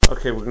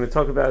Okay, we're going to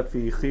talk about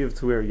the chiyuv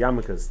to wear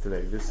yarmulkes today.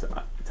 This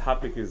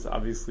topic is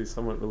obviously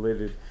somewhat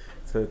related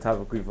to the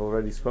topic we've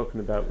already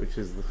spoken about, which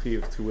is the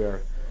chiyuv to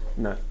wear,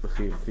 not the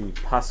chiyuv, the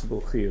possible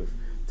chiyuv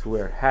to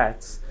wear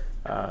hats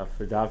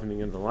for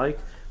davening and the like.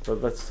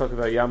 But let's talk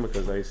about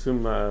yarmulkes. I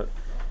assume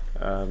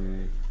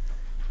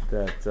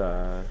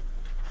that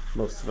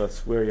most of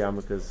us wear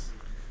yarmulkes,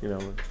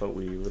 but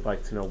we would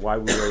like to know why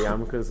we wear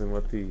yarmulkes and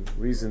what the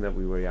reason that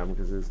we wear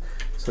yarmulkes is.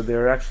 So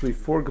there are actually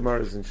 4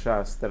 Gemaras in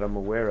Shas that I'm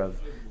aware of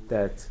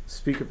that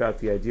speak about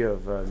the idea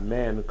of a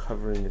man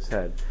covering his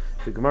head.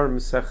 The Gemara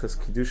Maseches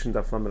Kiddushin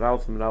Daf Lamed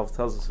Aleph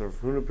tells us Rav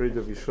Huna Bar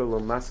Yishur lo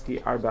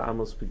maski arba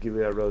amos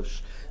begilei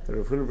arosh, that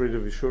Rav Huna Bar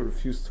Yishur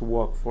refused to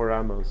walk 4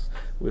 amos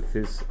with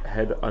his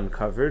head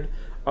uncovered.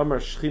 Amar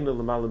Shechina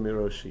l'mala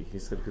miroshi. He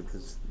said,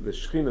 because the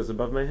Shechina is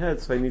above my head,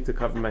 so I need to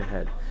cover my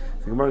head.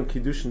 The Gemara in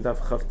Kiddushin Daf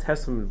Chav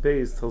Tesam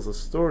Beis tells a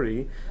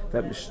story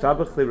that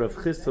Mishtabach le Rav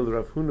Chisda le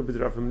Rav Huna b'd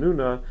Rav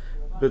Hamnuna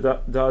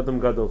b'da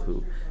Adam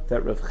Gadolhu,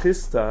 that Rav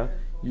Chisda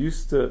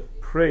used to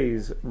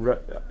praise Rav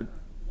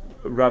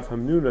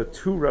Hamnuna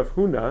to Rav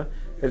Huna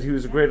that he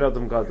was a great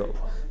Adam Gadol.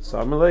 So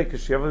Amalei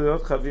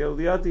Kashiyavadot Chaviel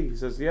Liadi. He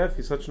says, yeah, if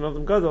he's such an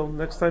Adam Gadol,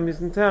 next time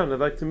he's in town, I'd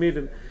like to meet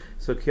him.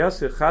 So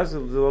Kiyasi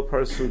Chazil Dilo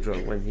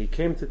Parasudra. When he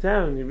came to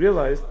town, he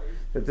realized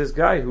that this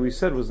guy who he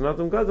said was an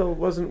Adam Gadol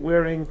wasn't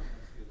wearing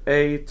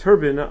a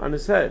turban on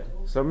his head.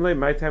 So Amalei,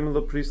 my time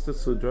lo Prista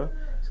Sudra.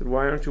 He said,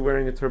 why aren't you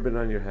wearing a turban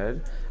on your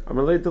head?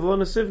 Amalei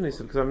Delona Sivni. He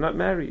said, because I'm not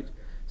married.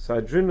 So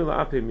Adrinu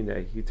la'ape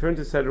minei. He turned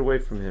his head away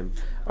from him.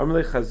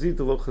 Amalei chazid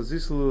lo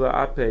chazisulu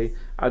la'ape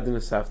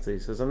adinasafte. He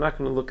says, I'm not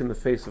going to look in the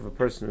face of a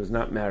person who's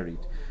not married.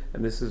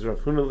 And this is Rav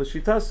Huna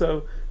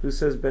l'shitaso, who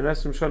says, Ben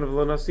esrim shana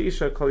v'lo nasi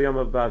isha kol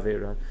yamav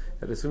ba'avera.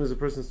 That as soon as a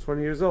person's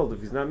 20 years old,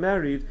 if he's not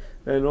married,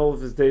 then all of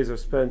his days are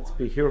spent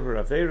behir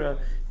avera.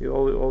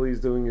 All he's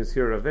doing is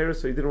hir avera.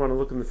 So he didn't want to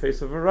look in the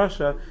face of a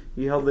rasha.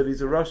 He held that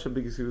he's a rasha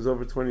because he was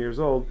over 20 years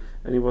old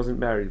and he wasn't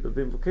married. But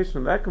the implication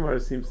of that Gemara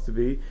seems to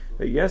be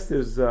that yes,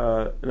 there's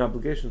an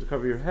obligation to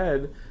cover your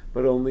head,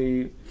 but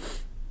only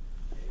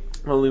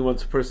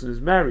once a person is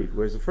married.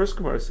 Whereas the first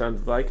Gemara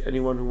sounded like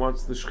anyone who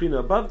wants the Shechina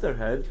above their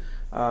head,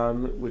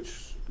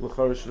 which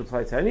l'chara should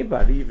apply to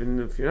anybody, even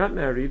if you're not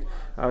married,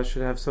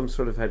 should have some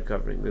sort of head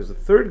covering. There's a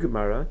third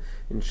Gemara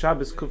in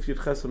Shabbos Kuf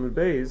Yud Ches Amud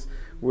Beis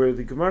where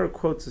the Gemara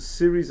quotes a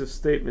series of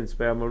statements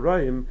by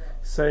Amoraim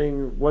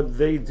saying what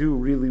they do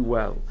really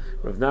well.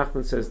 Rav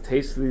Nachman says,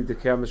 "Tasli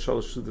dekam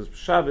shalosh shudas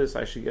b'Shabbos."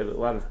 I should get a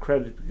lot of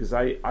credit because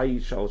I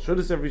eat shalosh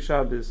shudas every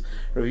Shabbos.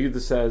 Rav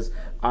Yehuda says,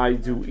 "I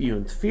do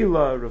iyun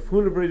tefillah." Rav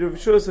Huna Bar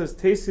Yishur says,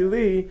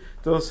 "Tasli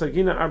dos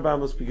sagina arba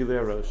amos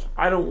b'gilei arosh."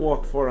 I don't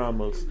walk 4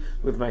 amos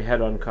with my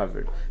head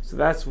uncovered. So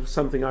that's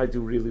something I do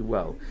really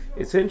well.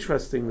 It's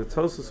interesting. The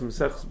Tosfos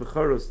Maseches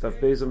Bechoros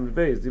Daf Beis Amud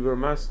Beis Dibur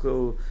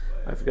Maskil.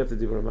 I forget the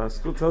Dibur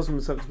Maskil. Tosfos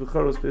Maseches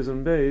Bechoros Beis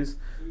Amud Beis.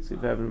 See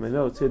if I have it in my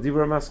notes here.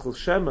 Dibur Maskil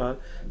Shema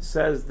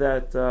says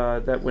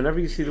that whenever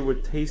you see the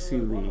word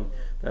Teisili,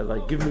 that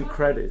like give me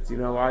credit,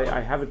 I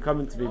have it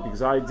coming to me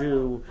because I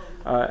do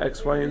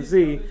X, Y, and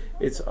Z.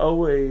 It's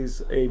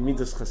always a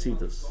midas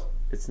chasidus.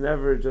 It's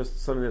never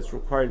just something that's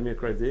required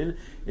mikra din.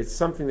 It's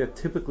something that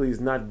typically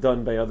is not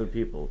done by other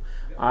people.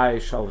 I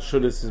shall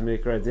shudis is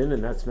mikra din,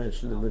 and that's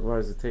mentioned in the Gemara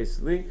as a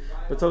teisili.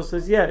 But Tosfos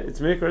says, yeah, it's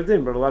mikra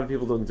din, but a lot of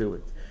people don't do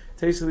it.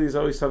 Teisili is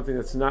always something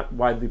that's not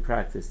widely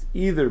practiced,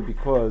 either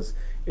because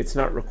it's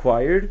not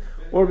required,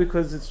 or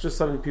because it's just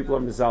something people are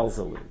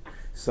mizalzel in.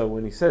 So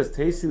when he says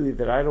teisili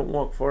that I don't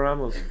walk 4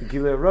 amos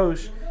begilei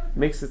arosh,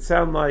 makes it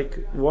sound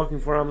like walking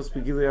 4 amos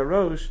begilei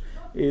arosh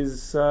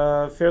is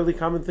a fairly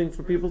common thing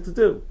for people to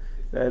do.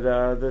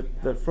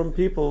 That from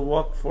people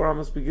walk 4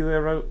 amos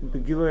begilei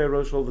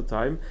arosh all the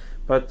time,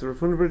 but Rav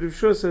Huna Bar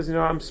Yishur says,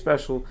 I'm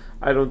special,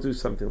 I don't do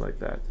something like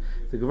that.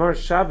 The Gemara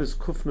Shabbos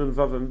Kuf Nun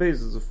Vav and Beis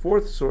is the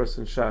 4th source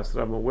in Shas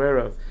that I'm aware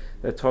of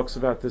that talks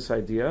about this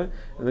idea,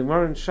 and the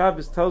Gemara in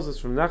Shabbos tells us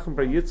from Nachum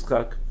Bar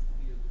Yitzchak,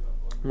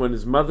 when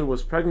his mother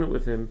was pregnant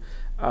with him,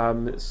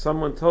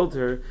 someone told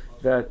her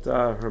that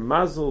her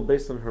mazel,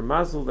 based on her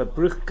mazel, that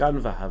brich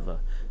ganva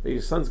hava, that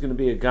your son's going to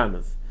be a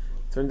ganav.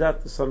 Turned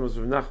out the son was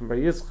Rav Nachum Bar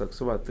Yitzchak.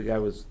 So what? The guy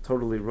was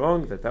totally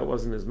wrong, that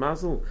wasn't his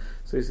mazel?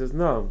 So he says,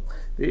 no.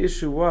 The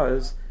issue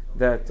was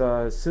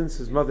that since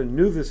his mother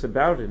knew this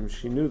about him,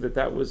 she knew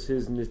that was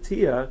his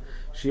nitiyah,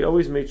 she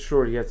always made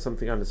sure he had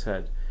something on his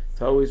head,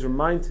 to always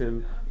remind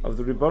him of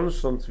the Ribbon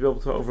Shalom, to be able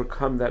to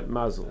overcome that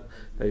mazel.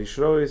 That he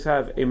should always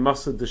have a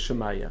masad de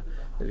shemaya,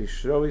 that he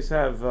should always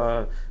have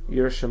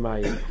Yer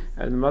Shemayim.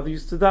 And the mother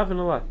used to daven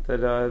a lot,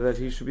 that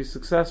he should be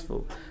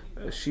successful.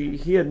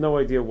 He had no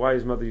idea why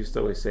his mother used to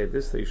always say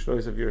this, that you should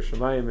always have Yer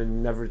Shemayim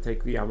and never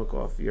take the yarmulke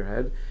off your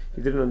head.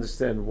 He didn't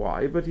understand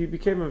why, but he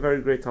became a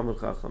very great Talmud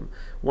Chacham.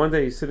 One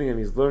day he's sitting and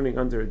he's learning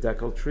under a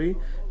dekel tree,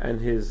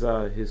 and his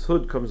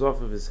hood comes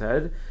off of his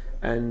head,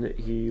 and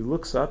he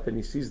looks up and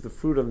he sees the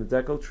fruit on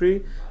the dekel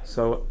tree.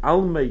 So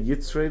Alma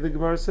Yitzrei, the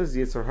Gemara says,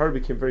 the Yetzer Hara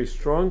became very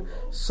strong.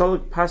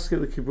 Salik Paske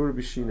L'Kibur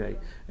B'Shinei,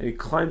 and he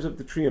climbs up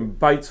the tree and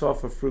bites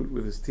off a fruit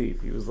with his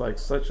teeth. He was like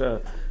such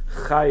a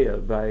chaya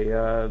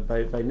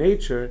by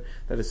nature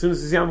that as soon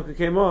as his yarmulke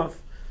came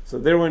off, So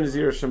there went his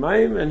Yirah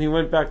Shamayim, and he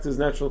went back to his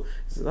natural.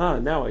 He says,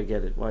 now I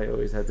get it. Why I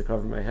always had to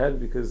cover my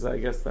head, because I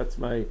guess that's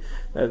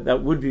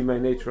that would be my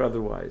nature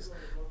otherwise.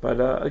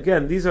 But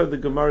again, these are the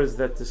Gemaras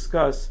that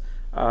discuss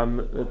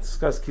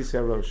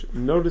Kisei Rosh.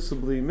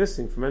 Noticeably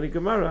missing from any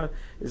Gemara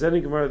is any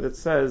Gemara that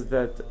says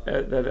that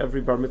every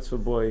bar mitzvah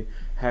boy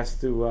has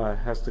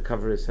to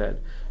cover his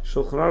head.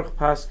 Shulchan Aruch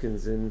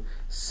Paskins in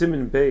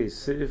Siman Beis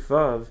Seif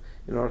Vav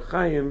in Orach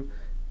Chaim.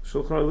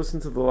 Shulchan Aruch,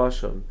 listen to the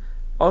lashon.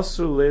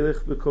 Asur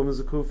leilech b'kom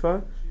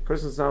zekufa.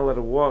 Person's not allowed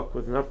to walk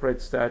with an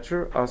upright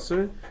stature.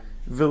 Asur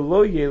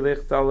v'lo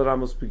yelech dal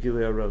ramos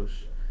b'gilei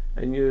arosh.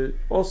 And you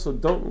also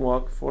don't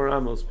walk 4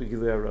 amos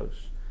b'gilei arosh.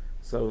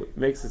 So it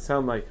makes it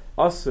sound like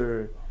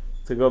asur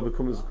to go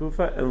b'kom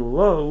zekufa, and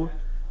lo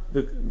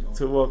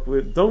to walk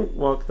with, don't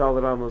walk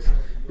dal ramos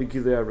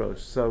b'gilei arosh.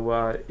 So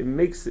it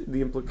makes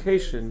the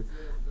implication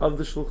of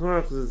the Shulchan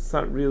Aruch is it's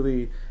not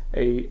really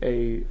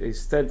a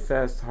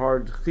steadfast,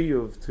 hard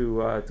chiyuv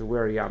to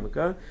wear a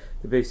yarmulke.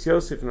 The Beis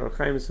Yosef and Orach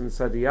Chaim and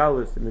Sadi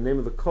Aleph, in the name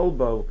of the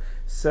Kolbo,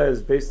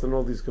 says, based on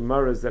all these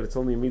Gemaras, that it's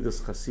only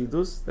midas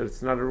chasidus, that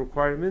it's not a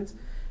requirement.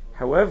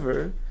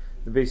 However,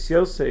 the Beis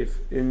Yosef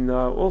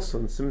also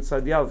in Siman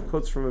Sadi Aleph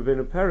quotes from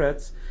Rabbeinu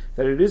Peretz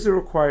that it is a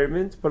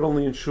requirement, but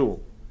only in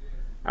shul.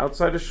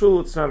 Outside of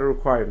shul, it's not a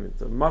requirement.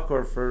 A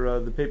makor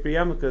for the paper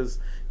yarmulkes,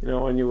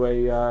 on your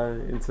way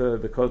into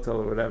the kotel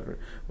or whatever,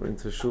 or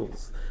into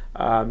shuls.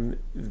 The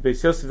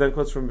Beis Yosef then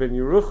quotes from Ben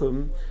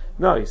Yeruchim.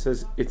 No, he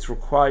says it's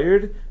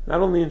required not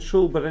only in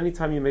shul, but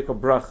anytime you make a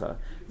bracha.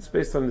 It's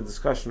based on the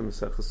discussion of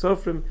Masechah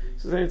Sofrim. He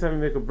says anytime you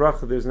make a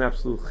bracha, there's an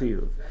absolute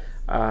chiyuv.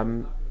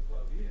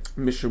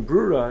 Mishnah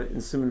Brura in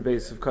Siman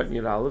Beis of Katan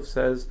Yud Aleph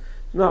says,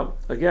 no,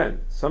 again,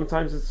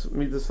 sometimes it's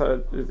midas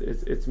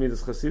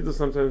chasidus,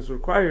 sometimes it's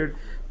required,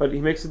 but he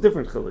makes a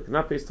different chiluk,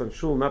 not based on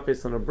shul, not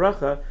based on a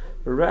bracha,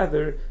 but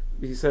rather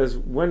he says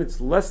when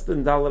it's less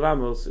than Dalet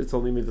Amos, it's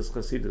only midas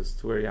chasidus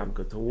to wear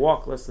yarmulke. To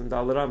walk less than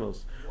Dalet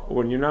Amos, or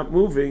when you're not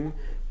moving,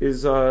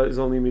 is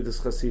only midas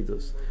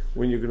chasidus.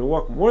 When you're going to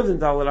walk more than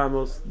Dalet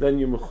Amos, then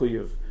you're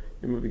mechuyev.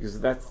 Because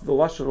that's the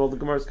lashon all the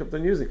Gemaras kept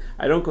on using.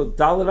 I don't go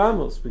Dalet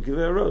Amos, but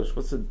Gilei Rosh.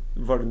 What's the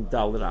word in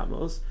Dalet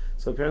Amos?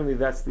 So apparently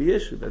that's the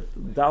issue.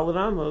 That Dalet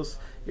Amos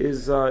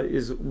is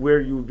where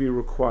you would be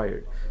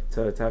required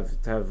to have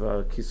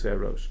Kisei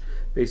Rosh.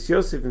 Beis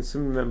Yosef in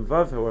Siman Mem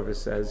Vav, however,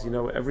 says,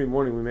 every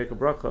morning we make a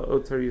bracha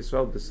Oter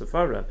Yisrael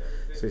b'Safara.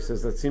 So he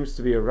says that seems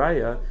to be a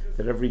raya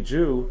that every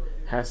Jew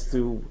has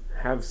to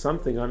have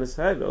something on his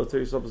head. Oter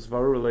Yisrael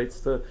b'Safara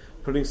relates to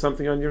putting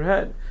something on your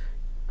head.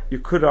 You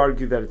could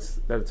argue that it's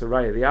a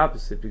raya, the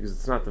opposite, because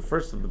it's not the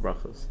first of the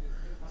brachos.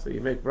 So you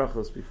make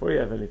brachos before you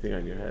have anything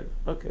on your head.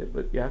 Okay,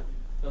 but yeah.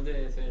 Don't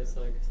they say it's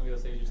like some people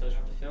say you touch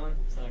from tefillin?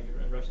 It's not like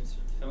in Russian it's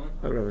tefillin.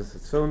 A reference to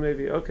tefillin,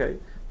 maybe. Okay.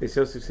 Beis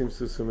Yosef seems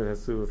to assume it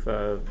has to do with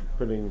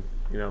putting,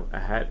 a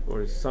hat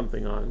or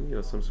something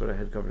on, some sort of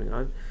head covering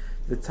on.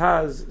 The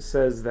Taz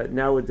says that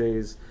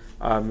nowadays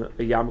a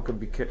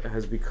yarmulke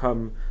has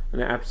become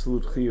an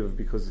absolute chiyuv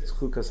because it's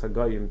chukas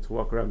hagayim to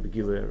walk around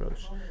begilui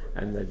arosh,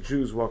 and that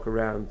Jews walk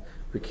around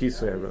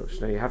bekisui arosh.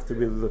 Now you have to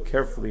really look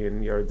carefully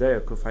in Yardea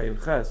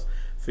Kufayin Ches,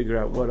 figure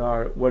out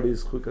what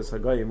is chukas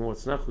hagayim and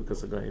what's not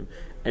chukas hagayim.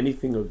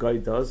 Anything a guy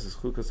does is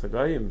chukas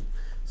hagayim.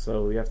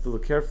 So we have to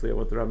look carefully at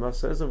what the Ramah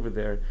says over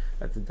there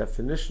at the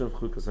definition of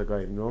chukas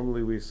hagayim.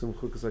 Normally we assume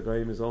chukas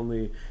hagayim is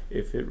only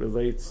if it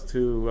relates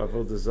to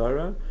avodah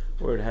zarah,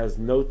 or it has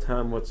no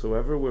tam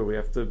whatsoever, where we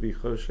have to be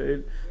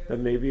choshed,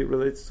 then maybe it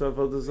relates to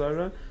avodah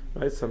zarah,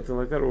 right? Something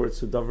like that, or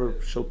it's a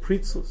davar shel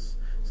pritzus.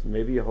 So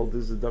maybe you hold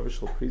this a davar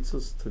shel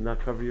pritzus to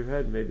not cover your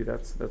head. Maybe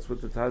that's what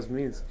the Taz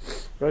means.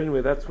 But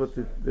anyway, that's what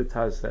the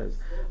Taz says.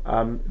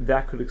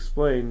 That could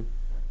explain.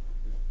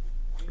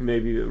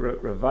 Maybe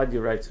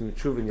Ravadia writes in the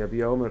Chuvin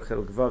Yabia Omer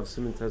Chel Gvav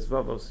Siman Tez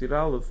Vav Osir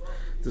Aleph,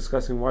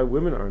 discussing why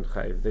women aren't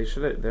chayiv. They're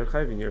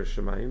chayiv in Yirah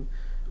Shamayim.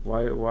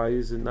 Why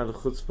is it not a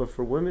chutzpah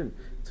for women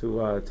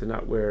to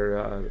not wear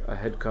a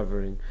head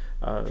covering,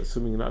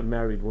 assuming an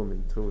unmarried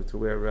woman to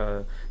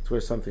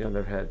wear something on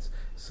their heads?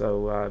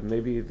 So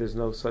maybe there's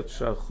no such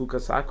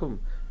chukas akum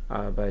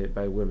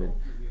by women.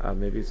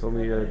 Maybe it's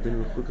only a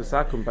din chukas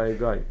akum by a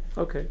guy.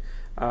 Okay.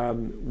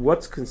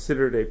 What's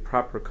considered a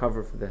proper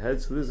cover for the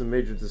head? So this is a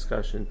major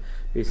discussion.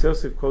 Beis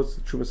Yosef quotes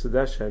the Trumas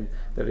Hadeshen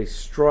that a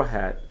straw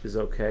hat is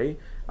okay,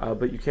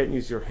 but you can't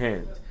use your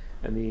hand.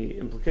 And the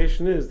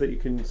implication is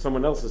that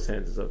someone else's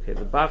hand is okay.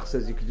 The Bach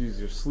says you could use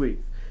your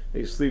sleeve.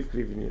 Your sleeve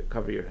could even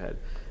cover your head.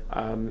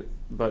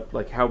 But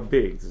like how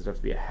big? Does it have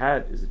to be a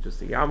hat? Is it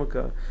just a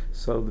yarmulke?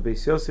 So the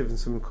Beis Yosef in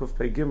Siman Kuf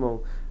Pei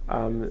Gimel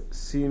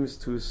seems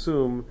to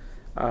assume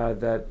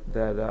that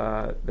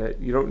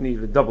you don't need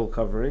a double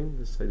covering.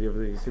 This idea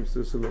of he seems to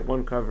assume that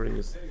one covering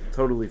is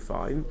totally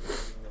fine.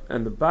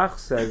 And the Bach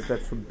says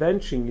that for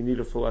benching you need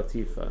a full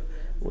atifa.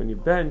 When you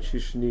bench, you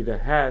should need a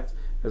hat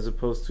as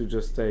opposed to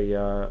just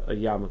a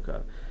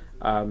yarmulke.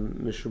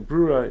 Mishnah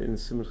Brura in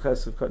Siman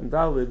Ches of Katan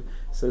Dalid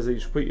says that you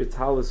should put your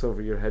talis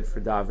over your head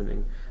for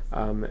davening.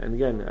 And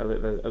again,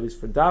 at least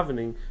for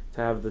davening,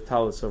 to have the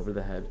talis over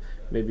the head.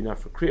 Maybe not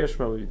for Kriya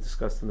Shema, we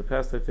discussed in the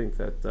past. I think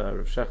that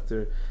Rav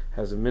Shechter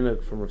has a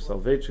minhag from Rav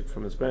Soloveitchik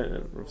from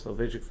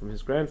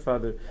his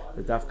grandfather,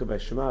 the Dafka by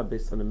Shema,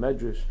 based on a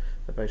medrash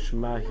that by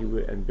Shema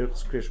and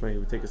Birchas Kriya Shema he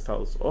would take his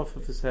talis off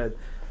of his head.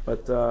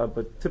 But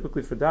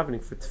typically for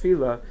davening, for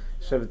tefillah,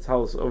 shevet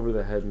talis over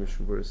the head,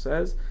 Mishnah Berurah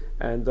says.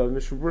 And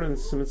Mishnah Berurah in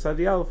Siman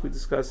Tzadi Aleph we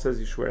discussed says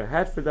you should wear a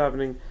hat for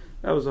davening.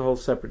 That was a whole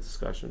separate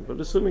discussion. But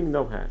assuming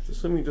no hat,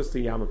 assuming just a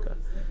yarmulke.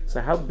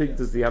 So how big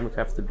does the yarmulke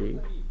have to be?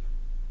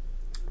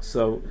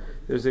 So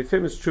there's a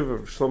famous tshuva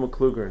of Shlomo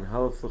Kluger in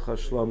Halach L'cha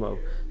Shlomo,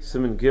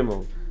 Siman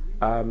Gimel.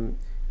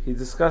 He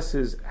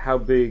discusses how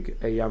big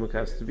a yarmulke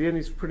has to be, and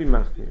he's pretty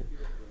machmir.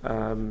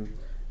 And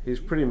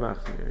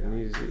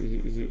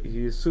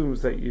he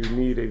assumes that you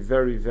need a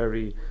very,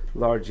 very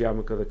large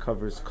yarmulke that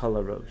covers kol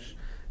harosh.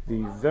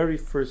 The very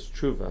first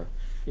tshuva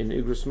in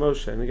Igros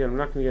Moshe, and again, I'm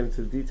not going to get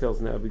into the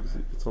details now because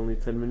it's only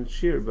 10 minutes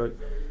shir, but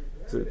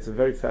it's a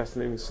very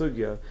fascinating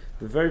sugya.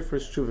 The very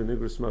first tshuva in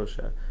Igros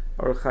Moshe,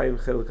 Or Chaim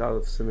Chelik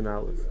Aleph Siman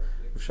Aleph.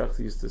 Rav Shachti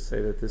used to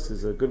say that this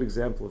is a good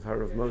example of how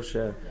Rav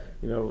Moshe,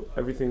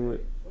 everything,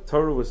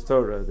 Torah was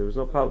Torah. There was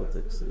no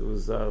politics. It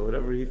was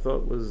whatever he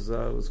thought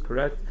was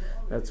correct.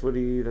 That's what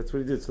he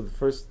did. So the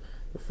first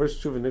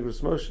tshuva in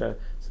Igros Moshe.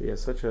 So he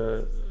has such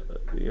a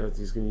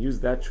he's going to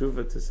use that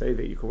tshuva to say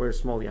that you can wear a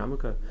small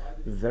yarmulke.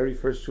 The very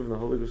first tshuva in the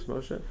whole Igros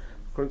Moshe.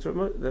 According to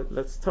Rav Moshe,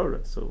 that's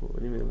Torah. So what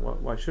do you mean?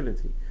 Why shouldn't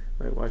he?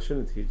 Right? Why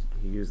shouldn't he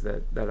use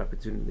that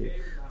opportunity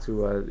to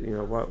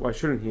why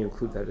shouldn't he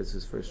include that as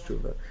his first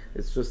tshuva?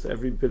 It's just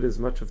every bit as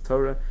much of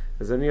Torah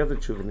as any other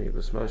tshuva in the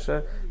Igros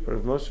Moshe. But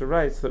if Moshe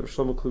writes that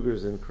Shlomo Kluger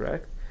is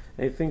incorrect,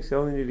 and he thinks you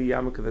only need a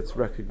yarmulke that's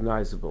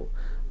recognizable,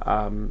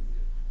 and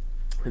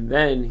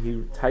then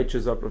he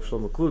touches up Rav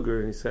Shlomo Kluger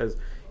and he says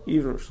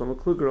even Rav Shlomo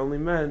Kluger only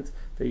meant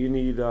that you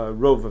need a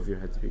rov of your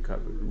head to be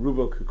covered,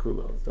 rubo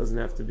kukulo. It doesn't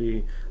have to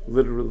be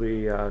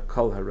literally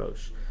kol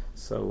harosh.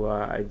 So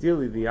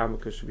ideally, the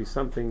yarmulke should be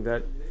something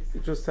that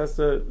it just has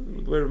to.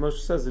 The way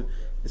Moshe says it,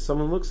 if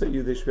someone looks at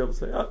you, they should be able to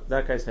say, "Oh,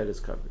 that guy's head is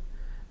covered,"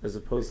 as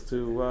opposed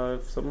to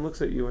if someone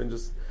looks at you and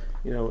just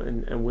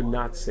and would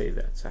not say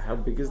that. So how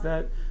big is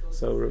that?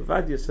 So Rav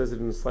Vadia says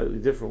it in a slightly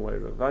different way.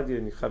 Rav Vadia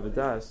in Yechav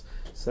Das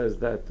says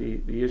that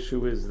the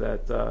issue is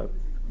that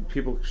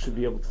people should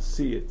be able to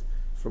see it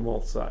from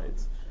all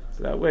sides.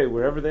 So that way,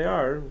 wherever they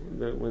are,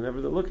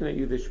 whenever they're looking at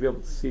you, they should be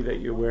able to see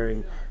that you're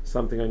wearing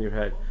something on your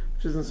head.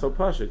 Which isn't so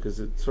pasha because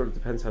it sort of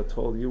depends how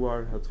tall you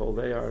are, how tall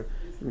they are.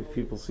 I mean,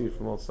 people see it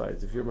from all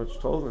sides. If you're much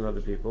taller than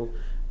other people,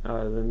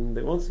 then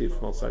they won't see it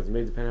from all sides. It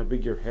may depend how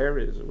big your hair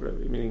is or whatever.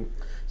 Meaning,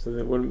 so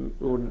that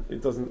when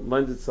it doesn't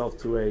lend itself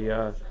to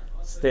a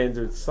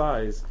standard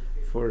size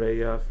for a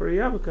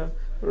yarmulke.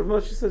 But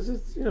Rav Moshe says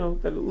it's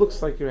that it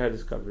looks like your head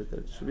is covered. That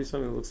it should be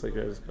something that looks like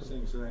your head is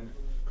covered. So then,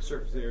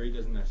 surface area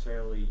doesn't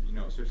necessarily,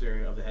 surface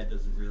area of the head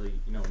doesn't really,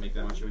 make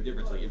that much of a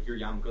difference. Like if your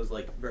yarmulke is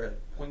like very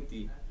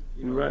pointy.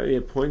 Right,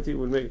 yeah, pointy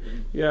would make,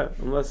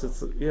 unless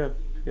it's,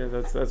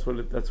 that's what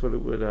it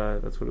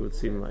would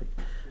seem like.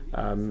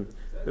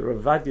 The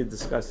Rav Vadia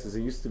discusses,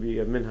 it used to be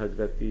a minhag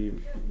that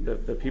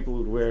the people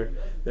would wear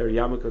their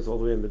yarmulkes all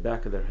the way in the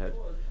back of their head.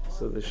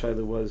 So the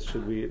shaila was,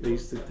 they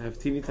used to have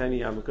teeny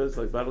tiny yarmulkes,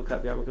 like bottle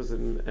cap yarmulkes,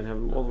 and have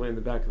them all the way in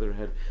the back of their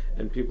head,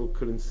 and people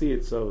couldn't see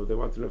it, so they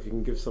want to know if you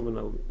can give someone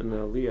an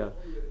aliyah,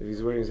 if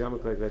he's wearing his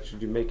yarmulke like that,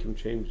 should you make him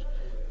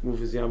move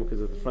his yarmulke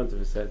to the front of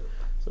his head?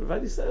 So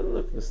Rav Vadia said,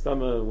 look,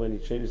 Mistama, when he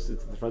changes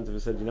it to the front of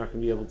his head, you're not going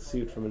to be able to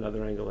see it from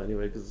another angle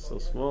anyway because it's so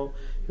small.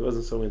 He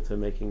wasn't so into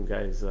making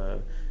guys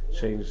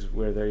change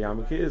where their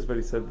yarmulke is, but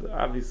he said,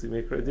 obviously,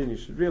 Meikar Adin, you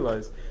should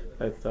realize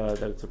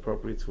that it's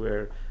appropriate to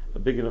wear a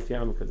big enough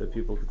yarmulke that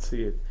people could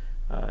see it.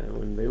 And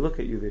when they look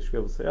at you, they should be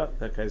able to say, oh,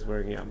 that guy's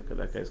wearing a yarmulke,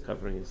 that guy's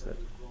covering his head.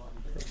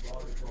 Okay.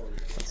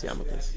 That's yarmulkes.